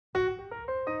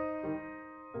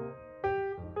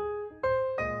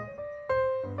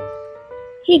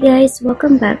Hey guys,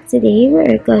 welcome back. Today we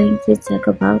are going to talk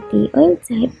about the oil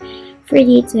type for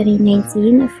the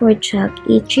 2019 Ford truck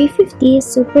E-350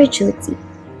 Super Duty.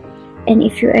 And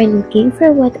if you are looking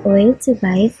for what oil to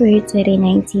buy for your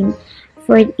 2019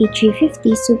 Ford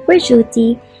E-350 Super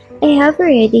Duty, I have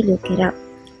already looked it up.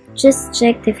 Just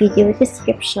check the video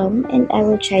description and I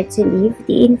will try to leave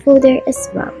the info there as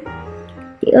well.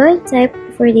 The oil type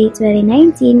for the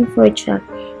 2019 Ford truck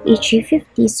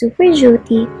E-350 Super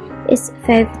Duty is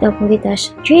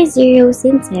 5W-30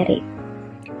 synthetic.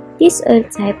 This oil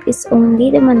type is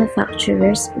only the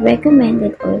manufacturer's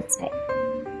recommended oil type.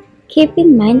 Keep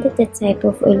in mind that the type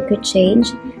of oil could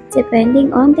change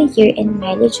depending on the year and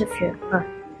mileage of your car.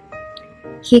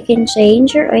 You can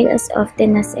change your oil as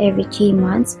often as every 3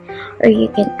 months, or you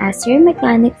can ask your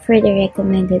mechanic for the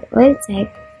recommended oil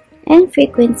type and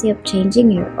frequency of changing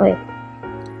your oil.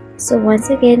 So once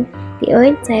again, the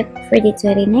oil type for the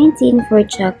 2019 Ford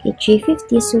truck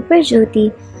E-350 Super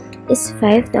Duty is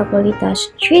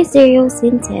 5W-30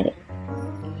 synthetic.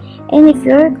 And if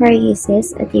your car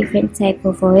uses a different type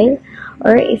of oil,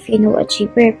 or if you know a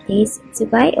cheaper place to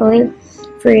buy oil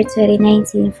for your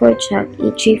 2019 Ford truck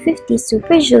E-350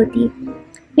 Super Duty,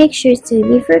 make sure to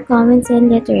leave your comments and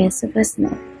let the rest of us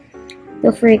know.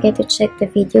 Don't forget to check the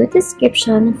video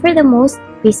description for the most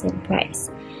recent price.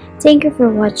 Thank you for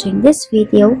watching this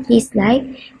video. Please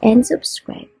like and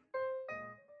subscribe.